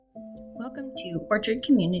Welcome to Orchard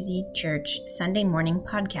Community Church Sunday Morning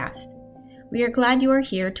Podcast. We are glad you are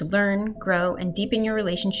here to learn, grow, and deepen your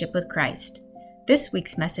relationship with Christ. This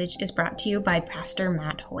week's message is brought to you by Pastor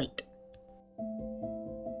Matt Hoyt.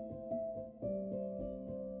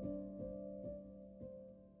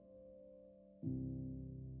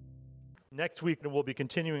 Next week, we'll be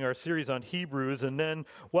continuing our series on Hebrews, and then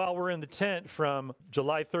while we're in the tent from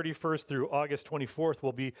July 31st through August 24th,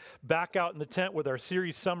 we'll be back out in the tent with our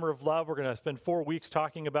series Summer of Love. We're going to spend 4 weeks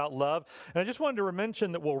talking about love, and I just wanted to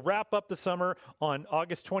mention that we'll wrap up the summer on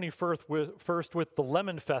August 21st with the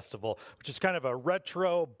Lemon Festival, which is kind of a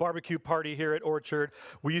retro barbecue party here at Orchard.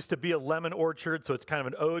 We used to be a lemon orchard, so it's kind of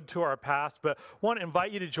an ode to our past, but want to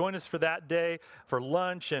invite you to join us for that day, for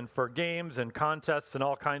lunch and for games and contests and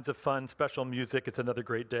all kinds of fun, special music. It's another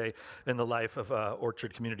great day in the life of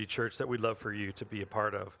Orchard Community Church that we'd love for you to be a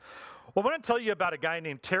part of. Well, I want to tell you about a guy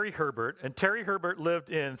named Terry Herbert, and Terry Herbert lived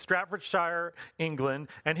in Staffordshire, England,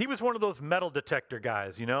 and he was one of those metal detector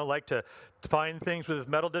guys, like to find things with his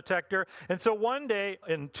metal detector. And so one day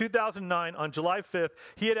in 2009, on July 5th,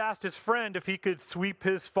 he had asked his friend if he could sweep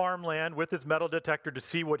his farmland with his metal detector to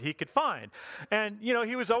see what he could find. And,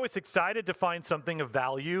 he was always excited to find something of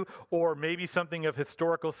value or maybe something of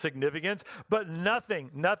historical significance, but nothing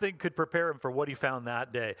could prepare him for what he found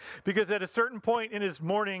that day. Because at a certain point in his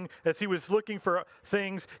morning, as he was looking for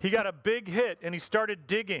things, he got a big hit and he started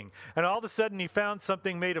digging. And all of a sudden he found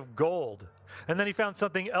something made of gold. And then he found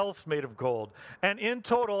something else made of gold. And in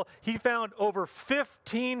total, he found over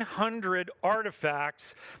 1,500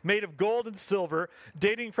 artifacts made of gold and silver,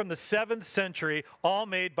 dating from the 7th century, all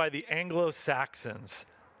made by the Anglo-Saxons.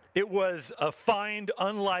 It was a find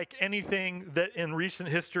unlike anything that in recent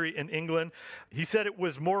history in England. He said it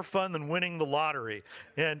was more fun than winning the lottery.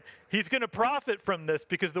 And he's going to profit from this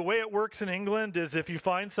because the way it works in England is if you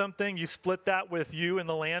find something, you split that with you and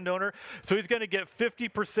the landowner. So he's going to get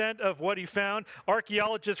 50% of what he found.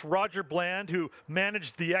 Archaeologist Roger Bland, who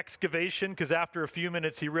managed the excavation, because after a few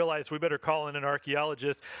minutes he realized we better call in an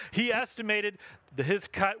archaeologist, he estimated that his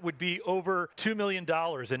cut would be over $2 million.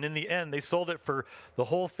 And in the end, they sold it for the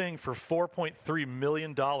whole thing for $4.3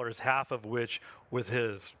 million, half of which was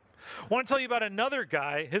his. I want to tell you about another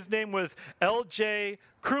guy. His name was L.J.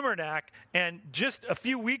 Krumernak, and just a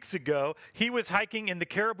few weeks ago, he was hiking in the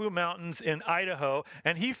Caribou Mountains in Idaho,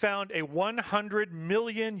 and he found a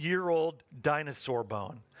 100-million-year-old dinosaur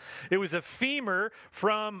bone. It was a femur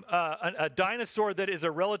from a dinosaur that is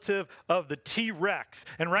a relative of the T-Rex,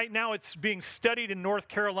 and right now it's being studied in North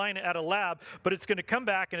Carolina at a lab, but it's going to come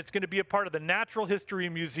back and it's going to be a part of the Natural History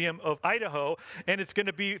Museum of Idaho, and it's going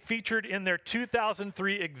to be featured in their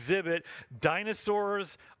 2003 exhibit,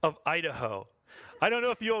 Dinosaurs of Idaho. I don't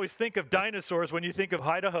know if you always think of dinosaurs when you think of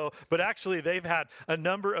Idaho, but actually they've had a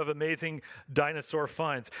number of amazing dinosaur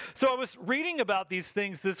finds. So I was reading about these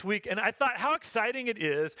things this week, and I thought how exciting it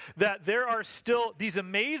is that there are still these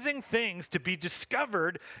amazing things to be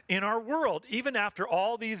discovered in our world, even after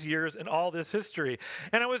all these years and all this history.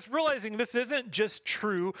 And I was realizing this isn't just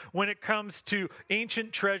true when it comes to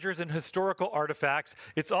ancient treasures and historical artifacts.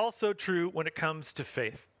 It's also true when it comes to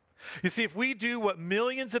faith. You see, if we do what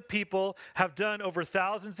millions of people have done over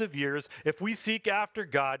thousands of years, if we seek after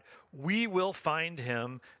God, we will find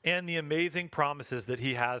him and the amazing promises that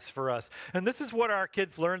he has for us. And this is what our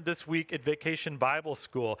kids learned this week at Vacation Bible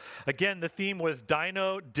School. Again, the theme was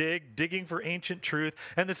Dino Dig, digging for ancient truth.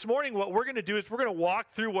 And this morning, what we're going to do is we're going to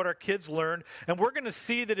walk through what our kids learned, and we're going to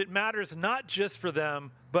see that it matters not just for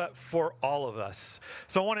them, but for all of us.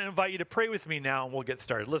 So I want to invite you to pray with me now, and we'll get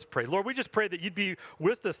started. Let's pray. Lord, we just pray that you'd be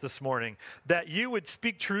with us this morning, that you would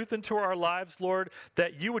speak truth into our lives, Lord,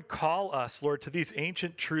 that you would call us, Lord, to these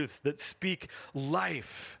ancient truths that speak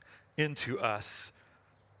life into us.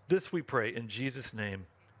 This we pray in Jesus' name,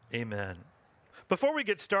 amen. Before we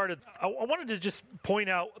get started, I wanted to just point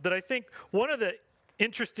out that I think one of the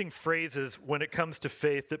interesting phrases when it comes to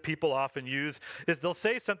faith that people often use is they'll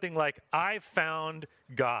say something like, I found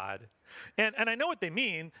God. And I know what they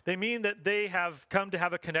mean. They mean that they have come to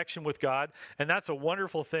have a connection with God, and that's a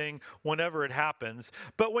wonderful thing whenever it happens.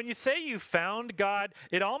 But when you say you found God,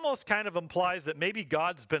 it almost kind of implies that maybe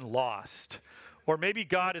God's been lost. Or maybe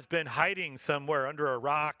God has been hiding somewhere under a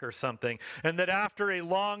rock or something, and that after a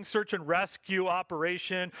long search and rescue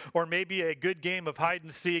operation, or maybe a good game of hide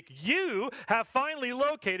and seek, you have finally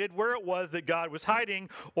located where it was that God was hiding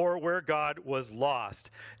or where God was lost.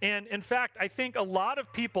 And in fact, I think a lot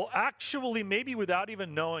of people actually, maybe without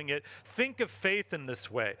even knowing it, think of faith in this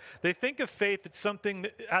way. They think of faith as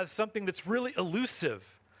something that's really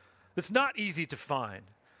elusive, that's not easy to find.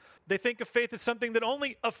 they think of faith as something that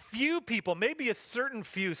only a few people, maybe a certain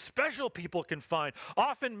few special people can find,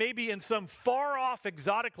 often maybe in some far off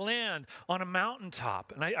exotic land on a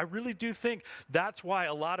mountaintop. And I really do think that's why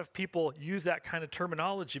a lot of people use that kind of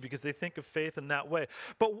terminology, because they think of faith in that way.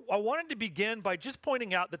 But I wanted to begin by just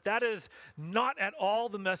pointing out that that is not at all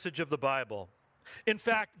the message of the Bible. In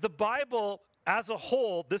fact, the Bible as a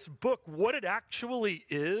whole, this book, what it actually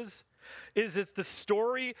is it's the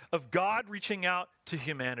story of God reaching out to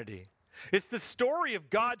humanity. It's the story of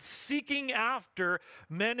God seeking after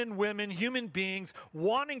men and women, human beings,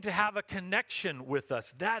 wanting to have a connection with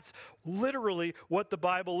us. That's literally what the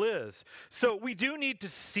Bible is. So we do need to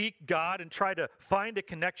seek God and try to find a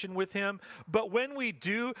connection with him. But when we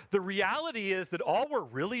do, the reality is that all we're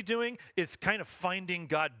really doing is kind of finding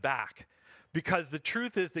God back. Because the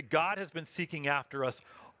truth is that God has been seeking after us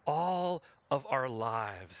all of our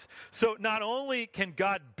lives. So not only can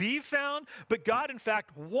God be found, but God in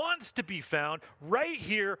fact wants to be found right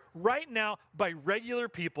here, right now, by regular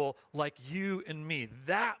people like you and me.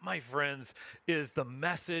 That, my friends, is the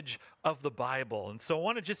message of the Bible. And so I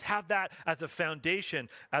want to just have that as a foundation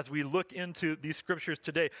as we look into these scriptures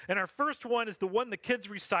today. And our first one is the one the kids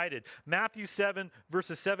recited, Matthew 7,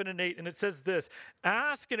 verses 7 and 8. And it says this: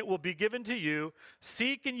 "Ask and it will be given to you,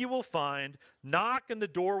 seek and you will find, knock and the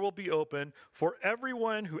door will be open. For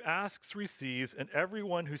everyone who asks receives, and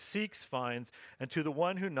everyone who seeks finds, and to the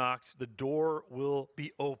one who knocks, the door will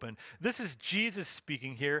be open." This is Jesus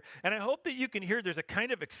speaking here, and I hope that you can hear there's a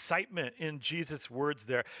kind of excitement in Jesus' words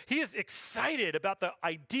there. He is excited about the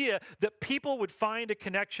idea that people would find a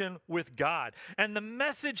connection with God. And the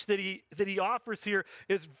message that he offers here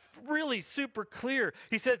is really super clear.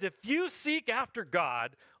 He says, if you seek after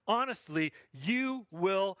God, honestly, you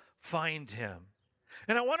will find him.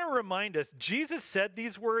 And I want to remind us, Jesus said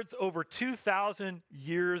these words over 2,000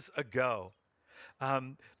 years ago.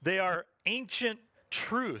 They are ancient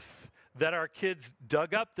truth that our kids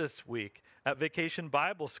dug up this week at Vacation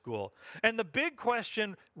Bible School. And the big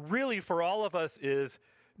question really for all of us is,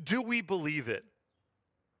 do we believe it?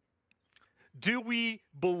 Do we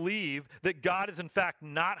believe that God is in fact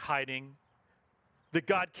not hiding, that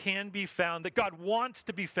God can be found, that God wants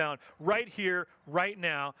to be found right here, right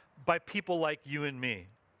now, by people like you and me?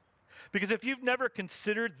 Because if you've never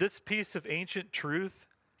considered this piece of ancient truth,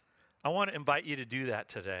 I want to invite you to do that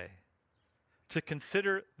today. To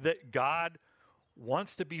consider that God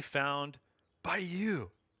wants to be found by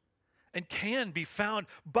you and can be found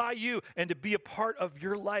by you, and to be a part of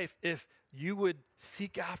your life if you would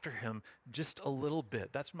seek after him just a little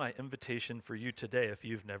bit. That's my invitation for you today if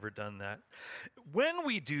you've never done that. When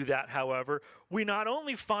we do that, however, we not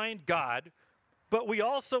only find God, but we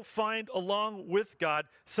also find, along with God,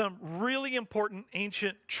 some really important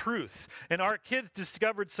ancient truths. And our kids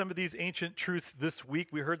discovered some of these ancient truths this week.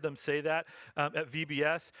 We heard them say that at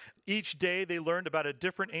VBS. Each day they learned about a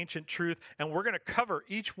different ancient truth, and we're going to cover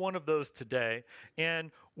each one of those today.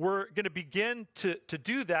 And we're going to begin to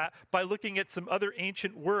do that by looking at some other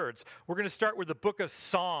ancient words. We're going to start with the book of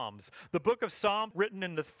Psalms. The book of Psalms, written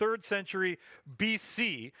in the 3rd century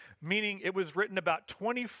BC, meaning it was written about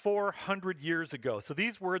 2,400 years ago. So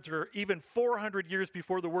these words are even 400 years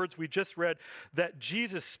before the words we just read that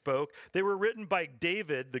Jesus spoke. They were written by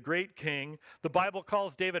David, the great king. The Bible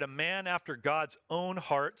calls David a man after God's own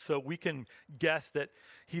heart, so we can guess that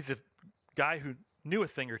he's a guy who knew a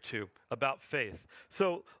thing or two about faith.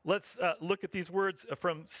 So let's look at these words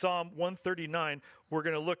from Psalm 139. We're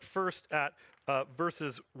going to look first at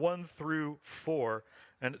verses 1 through 4,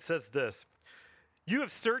 and it says this: "You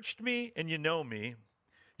have searched me and you know me.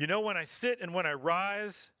 You know when I sit and when I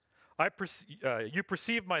rise. You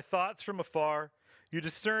perceive my thoughts from afar. You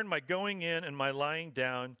discern my going in and my lying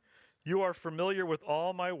down. You are familiar with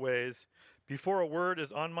all my ways. Before a word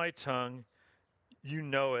is on my tongue, you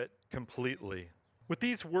know it completely." With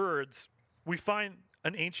these words, we find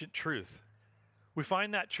an ancient truth. We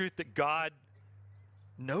find that truth that God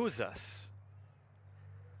knows us.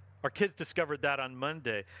 Our kids discovered that on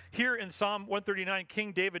Monday. Here in Psalm 139,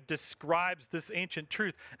 King David describes this ancient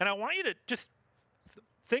truth. And I want you to just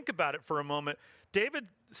think about it for a moment. David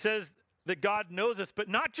says that God knows us, but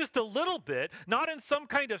not just a little bit, not in some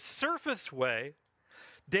kind of surface way.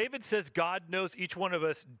 David says God knows each one of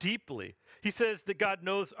us deeply. He says that God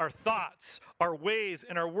knows our thoughts, our ways,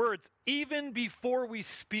 and our words, even before we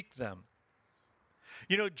speak them.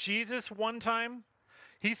 You know, Jesus one time,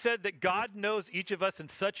 he said that God knows each of us in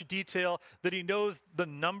such detail that he knows the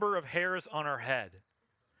number of hairs on our head,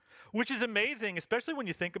 which is amazing, especially when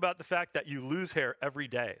you think about the fact that you lose hair every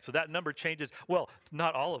day. So that number changes. Well,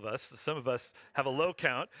 not all of us. Some of us have a low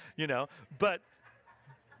count, you know, but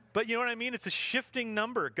But you know what I mean? It's a shifting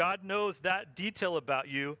number. God knows that detail about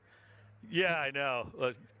you. Yeah, I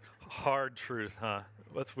know. Hard truth, huh?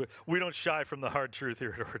 We don't shy from the hard truth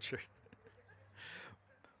here at Orchard.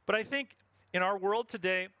 But I think in our world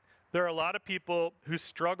today, there are a lot of people who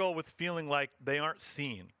struggle with feeling like they aren't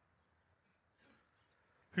seen,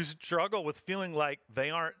 who struggle with feeling like they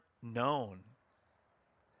aren't known.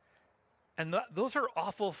 And those are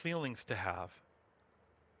awful feelings to have.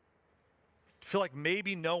 To feel like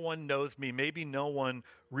maybe no one knows me, maybe no one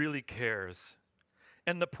really cares.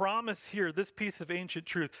 And the promise here, this piece of ancient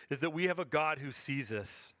truth, is that we have a God who sees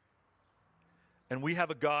us. And we have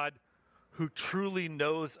a God who truly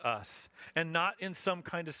knows us, and not in some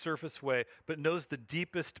kind of surface way, but knows the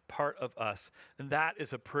deepest part of us. And that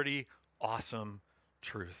is a pretty awesome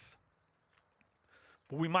truth.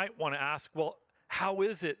 But we might want to ask, well, how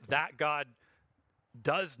is it that God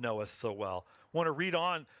does know us so well? I want to read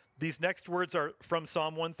on. These next words are from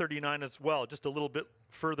Psalm 139 as well, just a little bit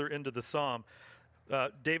further into the psalm.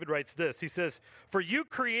 David writes this. He says, "For you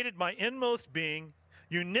created my inmost being.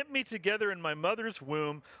 You knit me together in my mother's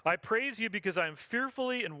womb. I praise you because I am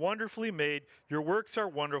fearfully and wonderfully made. Your works are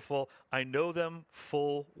wonderful. I know them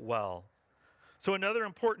full well." So another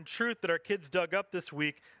important truth that our kids dug up this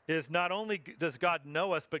week is not only does God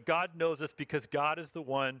know us, but God knows us because God is the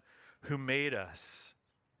one who made us.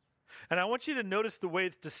 And I want you to notice the way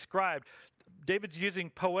it's described. David's using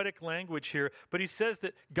poetic language here, but he says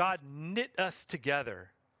that God knit us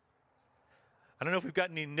together. I don't know if we've got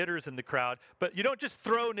any knitters in the crowd, but you don't just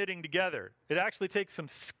throw knitting together. It actually takes some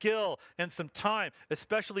skill and some time,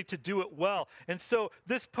 especially to do it well. And so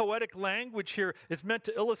this poetic language here is meant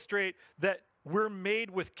to illustrate that we're made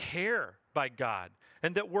with care by God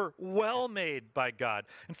and that we're well made by God.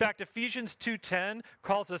 In fact, Ephesians 2:10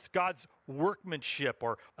 calls us God's workmanship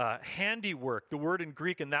or handiwork. The word in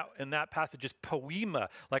Greek in that passage is poema,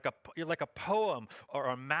 like a poem or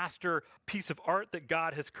a master piece of art that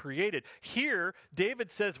God has created. Here, David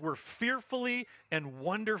says we're fearfully and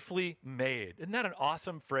wonderfully made. Isn't that an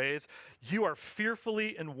awesome phrase? You are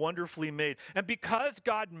fearfully and wonderfully made. And because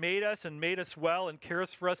God made us and made us well and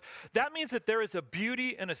cares for us, that means that there is a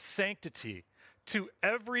beauty and a sanctity to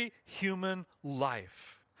every human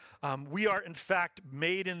life. We are, in fact,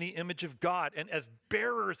 made in the image of God. And as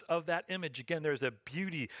bearers of that image, again, there's a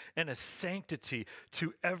beauty and a sanctity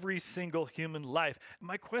to every single human life.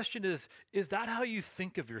 My question is that how you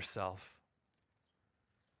think of yourself?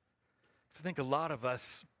 I think a lot of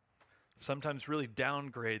us sometimes really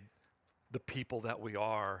downgrade the people that we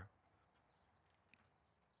are.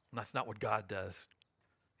 And that's not what God does.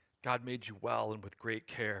 God made you well and with great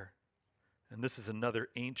care. And this is another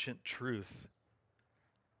ancient truth.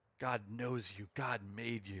 God knows you. God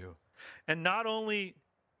made you. And not only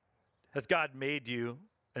has God made you,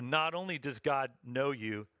 and not only does God know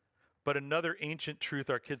you, but another ancient truth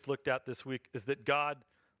our kids looked at this week is that God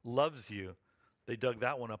loves you. They dug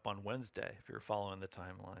that one up on Wednesday, if you're following the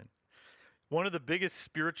timeline. One of the biggest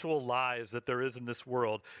spiritual lies that there is in this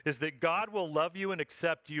world is that God will love you and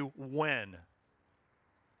accept you when?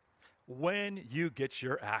 When you get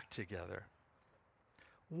your act together.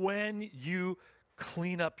 When you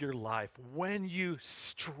clean up your life, when you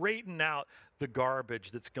straighten out the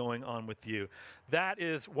garbage that's going on with you. That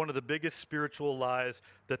is one of the biggest spiritual lies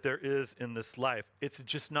that there is in this life. It's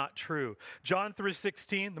just not true. John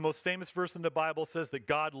 3:16, the most famous verse in the Bible, says that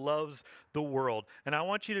God loves the world. And I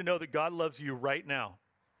want you to know that God loves you right now,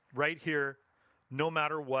 right here, no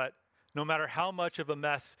matter what, no matter how much of a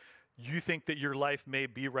mess you think that your life may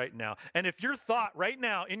be right now. And if your thought right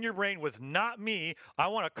now in your brain was not me, I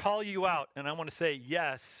want to call you out and I want to say,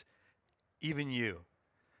 yes, even you.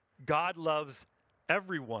 God loves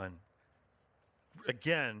everyone,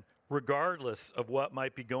 again, regardless of what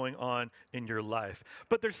might be going on in your life.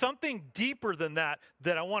 But there's something deeper than that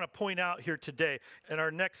I want to point out here today. In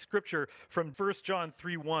our next scripture from 1 John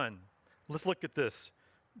 3:1, let's look at this.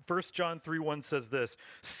 1 John 3:1 says this,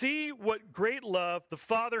 "See what great love the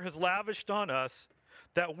Father has lavished on us,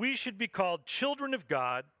 that we should be called children of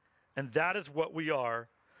God, and that is what we are.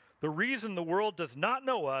 The reason the world does not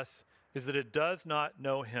know us is that it does not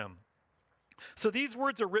know him." So these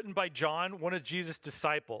words are written by John, one of Jesus'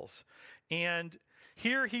 disciples. And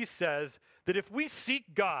here he says that if we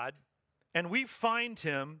seek God and we find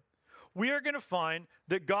him, we are going to find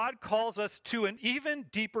that God calls us to an even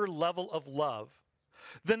deeper level of love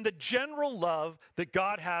than the general love that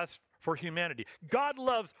God has for humanity. God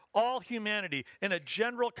loves all humanity in a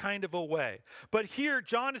general kind of a way. But here,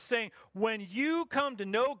 John is saying, when you come to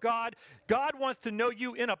know God, God wants to know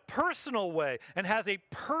you in a personal way and has a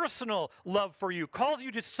personal love for you, calls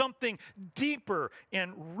you to something deeper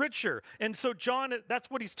and richer. And so John, that's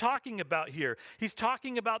what he's talking about here. He's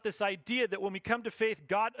talking about this idea that when we come to faith,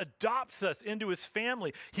 God adopts us into his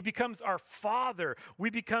family. He becomes our father. We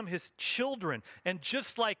become his children. And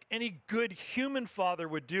just like any good human father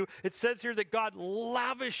would do, it says here that God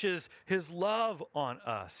lavishes his love on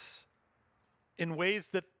us in ways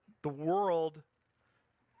that the world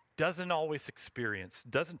doesn't experience,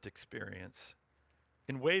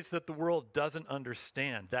 in ways that the world doesn't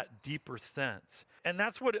understand, that deeper sense. And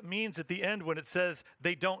that's what it means at the end when it says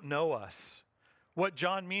they don't know us. What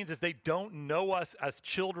John means is they don't know us as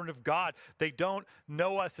children of God. They don't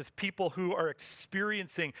know us as people who are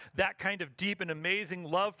experiencing that kind of deep and amazing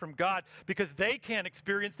love from God, because they can't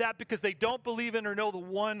experience that because they don't believe in or know the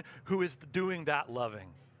one who is doing that loving.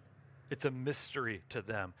 It's a mystery to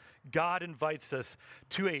them. God invites us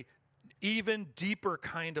to a even deeper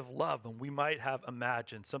kind of love than we might have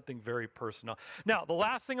imagined, something very personal. Now, the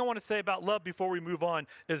last thing I want to say about love before we move on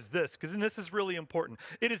is this, because this is really important.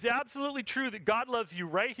 It is absolutely true that God loves you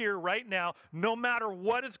right here, right now, no matter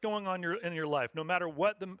what is going on in your life, no matter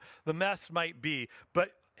what the mess might be.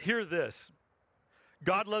 But hear this,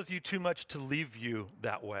 God loves you too much to leave you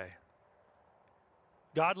that way.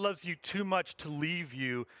 God loves you too much to leave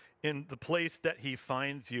you in the place that he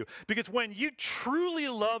finds you. Because when you truly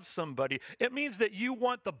love somebody, it means that you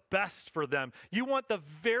want the best for them. You want the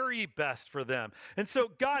very best for them. And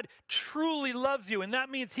so God truly loves you, and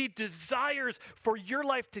that means he desires for your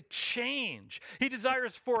life to change. He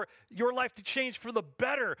desires for your life to change for the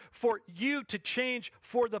better, for you to change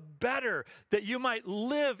for the better, that you might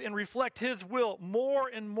live and reflect his will more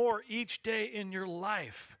and more each day in your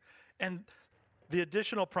life. And the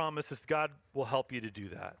additional promise is God will help you to do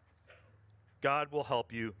that. God will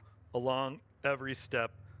help you along every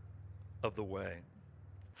step of the way.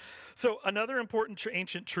 So another important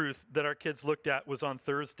ancient truth that our kids looked at was on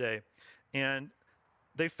Thursday, and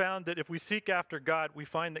they found that if we seek after God, we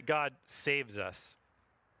find that God saves us.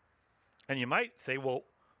 And you might say, well,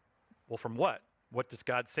 from what? What does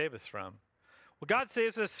God save us from? Well, God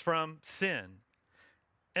saves us from sin.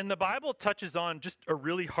 And the Bible touches on just a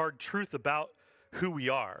really hard truth about who we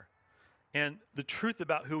are. And the truth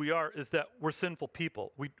about who we are is that we're sinful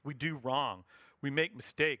people. We do wrong. We make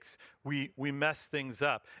mistakes. We mess things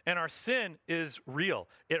up. And our sin is real.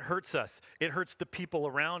 It hurts us. It hurts the people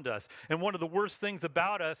around us. And one of the worst things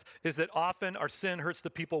about us is that often our sin hurts the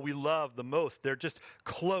people we love the most. They're just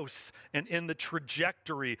close and in the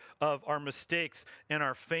trajectory of our mistakes and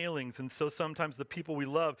our failings. And so sometimes the people we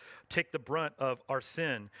love take the brunt of our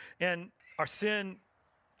sin. And our sin,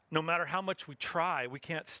 no matter how much we try, we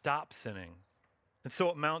can't stop sinning. And so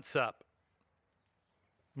it mounts up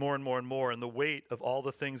more and more and more. And the weight of all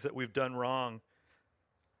the things that we've done wrong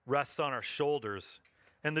rests on our shoulders.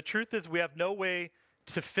 And the truth is we have no way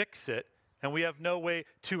to fix it, and we have no way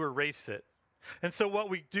to erase it. And so what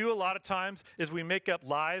we do a lot of times is we make up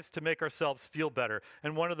lies to make ourselves feel better.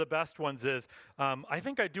 And one of the best ones is, I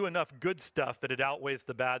think I do enough good stuff that it outweighs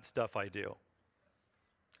the bad stuff I do.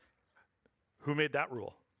 Who made that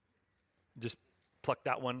rule? Just pluck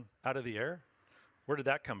that one out of the air? Where did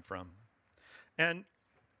that come from? And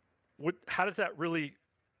how does that really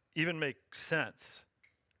even make sense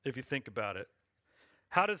if you think about it?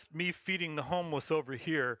 How does me feeding the homeless over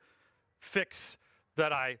here fix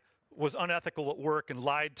that I was unethical at work and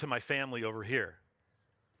lied to my family over here?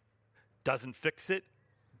 Doesn't fix it,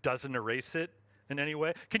 doesn't erase it in any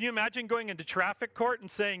way. Can you imagine going into traffic court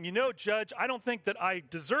and saying, you know, Judge, I don't think that I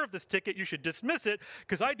deserve this ticket. You should dismiss it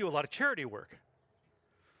because I do a lot of charity work.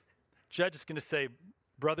 Judge is going to say,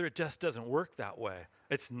 brother, it just doesn't work that way.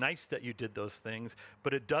 It's nice that you did those things,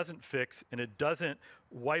 but it doesn't fix and it doesn't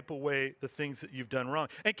wipe away the things that you've done wrong.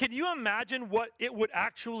 And can you imagine what it would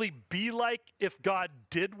actually be like if God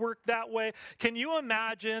did work that way? Can you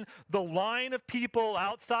imagine the line of people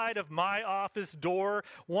outside of my office door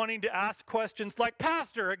wanting to ask questions like,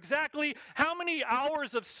 Pastor, exactly how many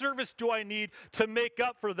hours of service do I need to make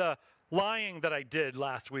up for the lying that I did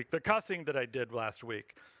last week, the cussing that I did last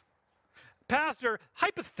week? Pastor,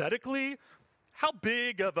 hypothetically, how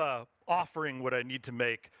big of a offering would I need to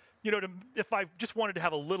make, if I just wanted to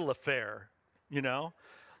have a little affair,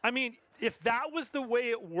 I mean, if that was the way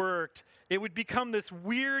it worked, it would become this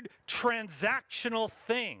weird transactional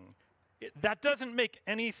thing. That doesn't make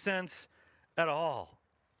any sense at all.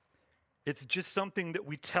 It's just something that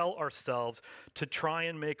we tell ourselves to try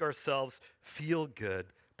and make ourselves feel good.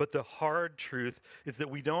 But the hard truth is that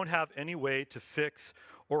we don't have any way to fix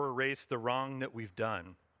or erase the wrong that we've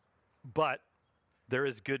done. But there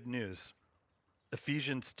is good news.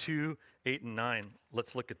 Ephesians 2, 8 and 9.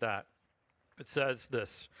 Let's look at that. It says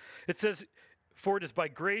this. It says, "For it is by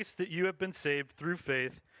grace that you have been saved through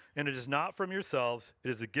faith, and it is not from yourselves. It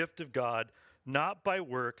is a gift of God, not by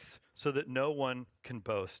works, so that no one can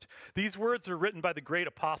boast." These words are written by the great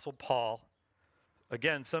apostle Paul,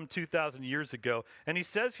 again, some 2,000 years ago. And he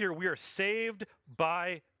says here, we are saved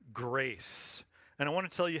by grace. And I want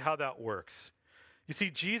to tell you how that works. You see,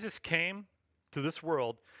 Jesus came to this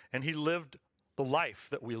world, and he lived the life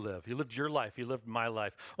that we live. He lived your life. He lived my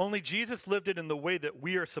life. Only Jesus lived it in the way that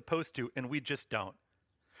we are supposed to, and we just don't.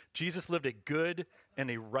 Jesus lived a good and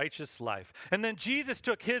a righteous life. And then Jesus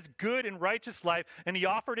took his good and righteous life, and he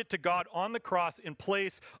offered it to God on the cross in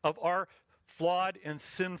place of our flawed and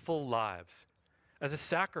sinful lives as a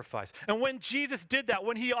sacrifice. And when Jesus did that,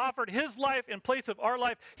 when he offered his life in place of our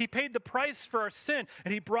life, he paid the price for our sin,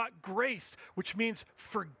 and he brought grace, which means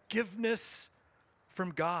forgiveness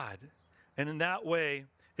from God. And in that way,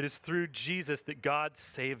 it is through Jesus that God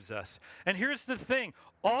saves us. And here's the thing.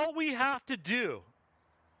 All we have to do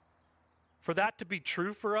for that to be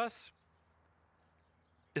true for us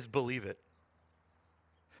is believe it.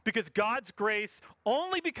 Because God's grace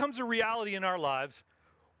only becomes a reality in our lives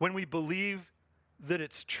when we believe that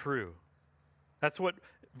it's true. That's what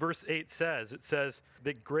verse 8 says. It says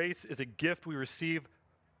that grace is a gift we receive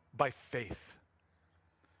by faith.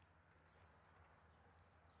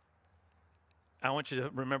 I want you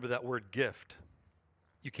to remember that word gift.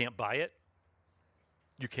 You can't buy it.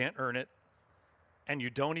 You can't earn it. And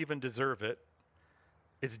you don't even deserve it.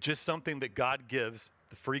 It's just something that God gives,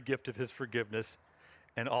 the free gift of his forgiveness.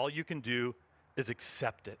 And all you can do is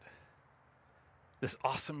accept it. This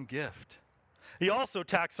awesome gift. He also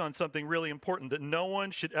tacks on something really important, that no one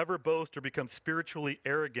should ever boast or become spiritually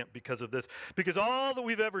arrogant because of this. Because all that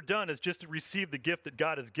we've ever done is just to receive the gift that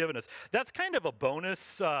God has given us. That's kind of a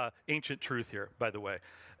bonus ancient truth here, by the way.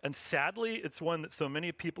 And sadly, it's one that so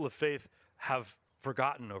many people of faith have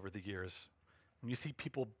forgotten over the years. When you see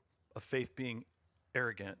people of faith being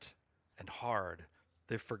arrogant and hard,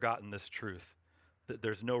 they've forgotten this truth, that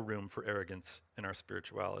there's no room for arrogance in our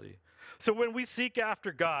spirituality. So when we seek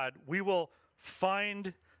after God, we will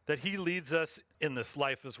find that he leads us in this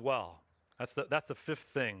life as well. That's the fifth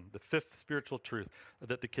thing, the fifth spiritual truth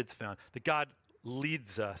that the kids found, that God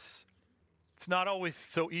leads us. It's not always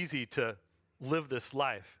so easy to live this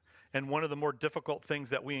life. And one of the more difficult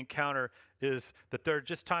things that we encounter is that there are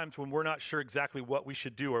just times when we're not sure exactly what we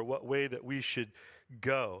should do or what way that we should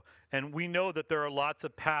go. And we know that there are lots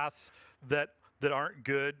of paths that aren't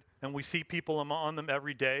good, and we see people on them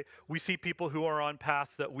every day. We see people who are on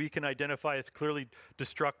paths that we can identify as clearly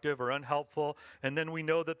destructive or unhelpful, and then we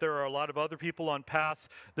know that there are a lot of other people on paths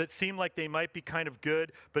that seem like they might be kind of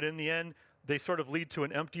good, but in the end, they sort of lead to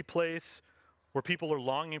an empty place where people are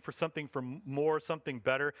longing for something more, something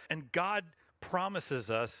better, and God promises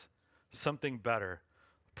us something better.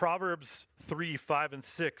 Proverbs 3, 5, and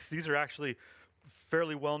 6, these are actually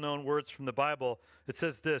fairly well-known words from the Bible. It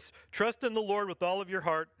says this: "Trust in the Lord with all of your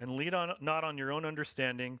heart and lean not on your own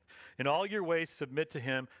understanding. In all your ways submit to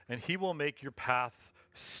him, and he will make your path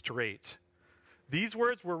straight." These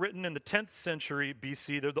words were written in the 10th century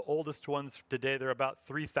BC. They're the oldest ones today. They're about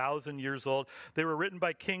 3,000 years old. They were written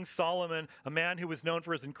by King Solomon, a man who was known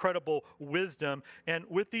for his incredible wisdom. And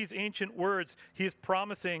with these ancient words, he is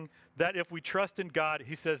promising that if we trust in God,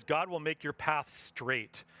 he says, God will make your path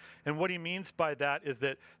straight. And what he means by that is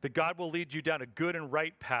that God will lead you down a good and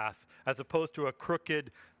right path as opposed to a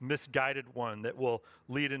crooked, misguided one that will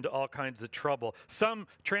lead into all kinds of trouble. Some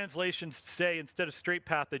translations say instead of straight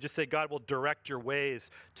path, they just say God will direct your ways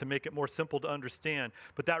to make it more simple to understand.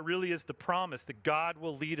 But that really is the promise that God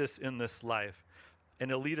will lead us in this life. And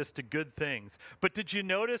it'll lead us to good things. But did you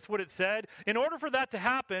notice what it said? In order for that to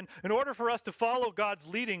happen, in order for us to follow God's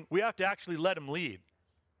leading, we have to actually let him lead.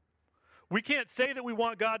 We can't say that we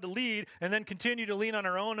want God to lead and then continue to lean on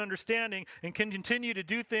our own understanding and can continue to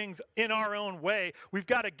do things in our own way. We've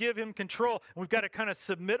got to give him control, and we've got to kind of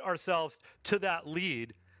submit ourselves to that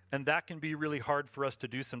lead. And that can be really hard for us to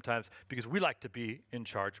do sometimes because we like to be in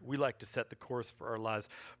charge. We like to set the course for our lives.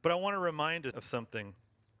 But I want to remind us of something.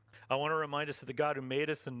 I want to remind us that the God who made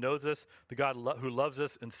us and knows us, the God who loves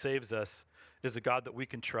us and saves us, is a God that we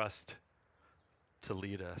can trust to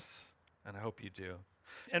lead us. And I hope you do.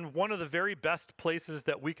 And one of the very best places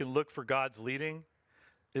that we can look for God's leading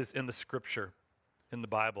is in the Scripture, in the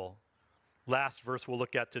Bible. Last verse we'll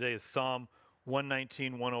look at today is Psalm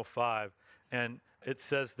 119, 105. And it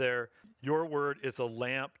says there, your word is a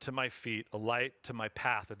lamp to my feet, a light to my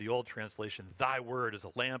path. Or the old translation, thy word is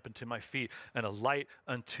a lamp unto my feet and a light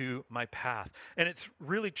unto my path. And it's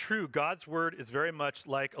really true. God's word is very much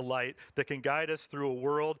like a light that can guide us through a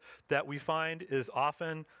world that we find is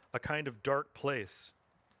often a kind of dark place.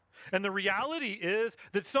 And the reality is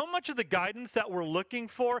that so much of the guidance that we're looking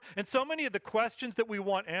for and so many of the questions that we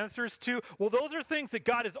want answers to, well, those are things that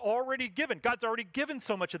God has already given. God's already given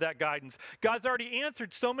so much of that guidance. God's already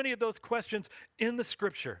answered so many of those questions in the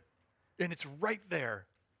scripture. And it's right there.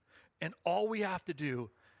 And all we have to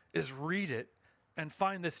do is read it and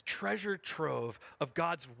find this treasure trove of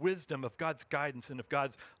God's wisdom, of God's guidance, and of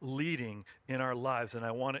God's leading in our lives. And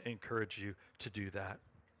I want to encourage you to do that.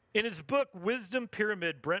 In his book, Wisdom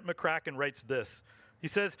Pyramid, Brent McCracken writes this. He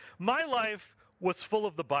says, my life was full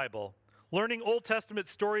of the Bible, learning Old Testament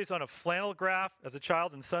stories on a flannel graph as a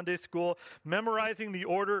child in Sunday school, memorizing the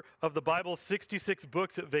order of the Bible's 66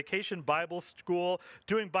 books at Vacation Bible School,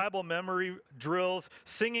 doing Bible memory drills,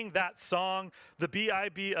 singing that song, the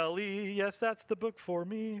B-I-B-L-E, yes, that's the book for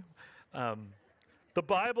me. The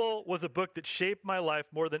Bible was a book that shaped my life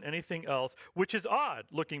more than anything else, which is odd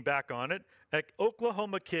looking back on it. An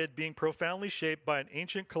Oklahoma kid being profoundly shaped by an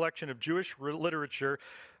ancient collection of Jewish literature,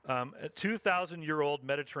 2,000-year-old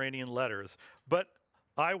Mediterranean letters. But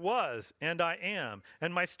I was, and I am,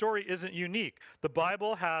 and my story isn't unique. The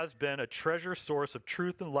Bible has been a treasure source of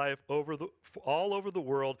truth and life all over the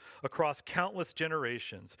world across countless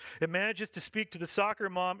generations. It manages to speak to the soccer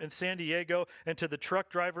mom in San Diego and to the truck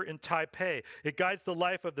driver in Taipei. It guides the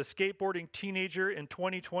life of the skateboarding teenager in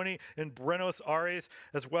 2020 in Buenos Aires,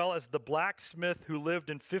 as well as the blacksmith who lived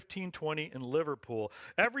in 1520 in Liverpool.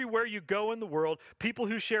 Everywhere you go in the world, people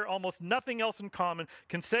who share almost nothing else in common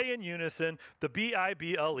can say in unison, the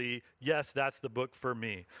B-I-B-L-E, yes, that's the book for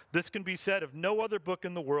me. This can be said of no other book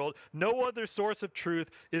in the world. No other source of truth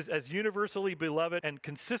is as universally beloved and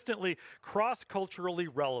consistently cross-culturally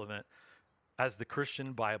relevant as the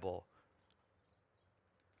Christian Bible.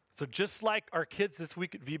 So just like our kids this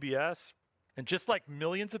week at VBS, and just like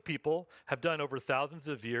millions of people have done over thousands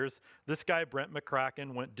of years, this guy, Brent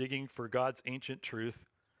McCracken, went digging for God's ancient truth.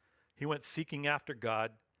 He went seeking after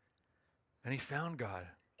God, and he found God,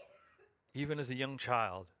 even as a young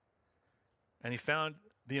child. And he found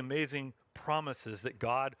the amazing promises that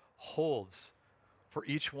God holds for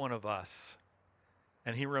each one of us.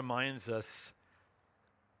 And he reminds us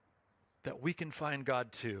that we can find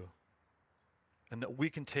God too, and that we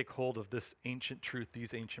can take hold of this ancient truth,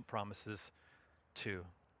 these ancient promises too.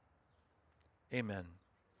 Amen.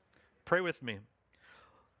 Pray with me.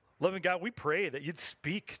 Loving God, we pray that you'd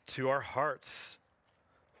speak to our hearts,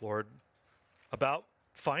 Lord, about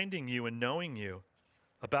finding you and knowing you,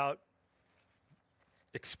 about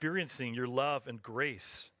experiencing your love and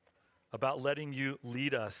grace, about letting you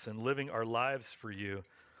lead us and living our lives for you.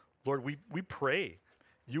 Lord, we pray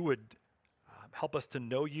you would help us to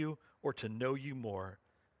know you or to know you more.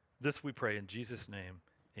 This we pray in Jesus' name,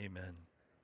 amen.